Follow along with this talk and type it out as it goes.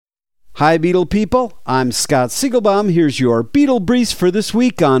Hi, Beatle people. I'm Scott Siegelbaum. Here's your Beatle Briefs for this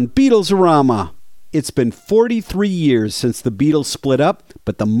week on Beatles-orama. It's been 43 years since the Beatles split up,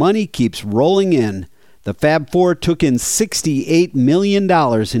 but the money keeps rolling in. The Fab Four took in $68 million in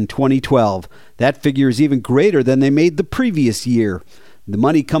 2012. That figure is even greater than they made the previous year. The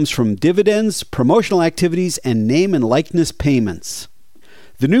money comes from dividends, promotional activities, and name and likeness payments.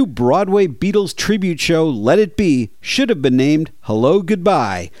 The new Broadway Beatles tribute show, Let It Be, should have been named Hello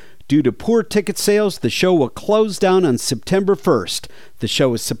Goodbye. Due to poor ticket sales, the show will close down on September 1st. The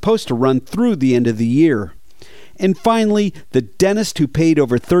show is supposed to run through the end of the year. And finally, the dentist who paid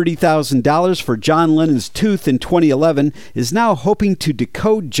over $30,000 for John Lennon's tooth in 2011 is now hoping to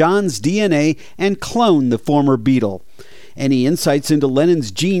decode John's DNA and clone the former Beatle. Any insights into Lennon's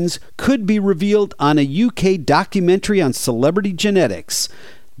genes could be revealed on a UK documentary on celebrity genetics.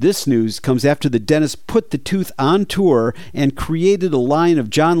 This news comes after the dentist put the tooth on tour and created a line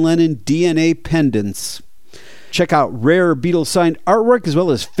of John Lennon DNA pendants. Check out rare Beatles-signed artwork as well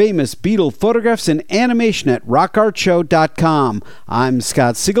as famous Beatle photographs and animation at rockartshow.com. I'm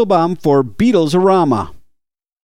Scott Siegelbaum for Beatles-orama.